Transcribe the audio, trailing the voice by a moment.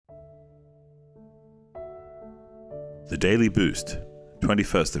The Daily Boost,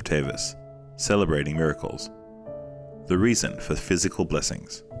 21st of Teves, celebrating miracles. The reason for physical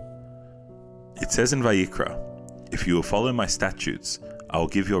blessings. It says in Vayikra, "If you will follow my statutes, I will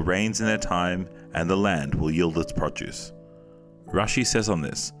give your rains in their time, and the land will yield its produce." Rashi says on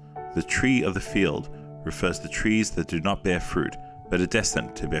this, the tree of the field refers to trees that do not bear fruit, but are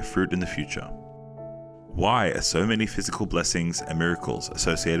destined to bear fruit in the future. Why are so many physical blessings and miracles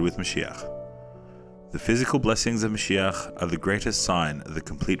associated with Mashiach? The physical blessings of Mashiach are the greatest sign of the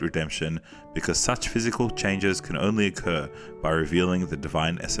complete redemption because such physical changes can only occur by revealing the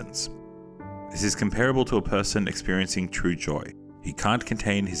divine essence. This is comparable to a person experiencing true joy. He can't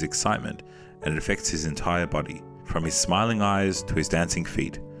contain his excitement and it affects his entire body, from his smiling eyes to his dancing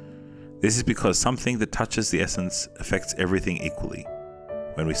feet. This is because something that touches the essence affects everything equally.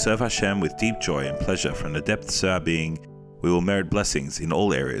 When we serve Hashem with deep joy and pleasure from the depths of our being, we will merit blessings in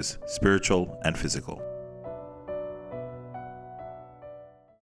all areas, spiritual and physical.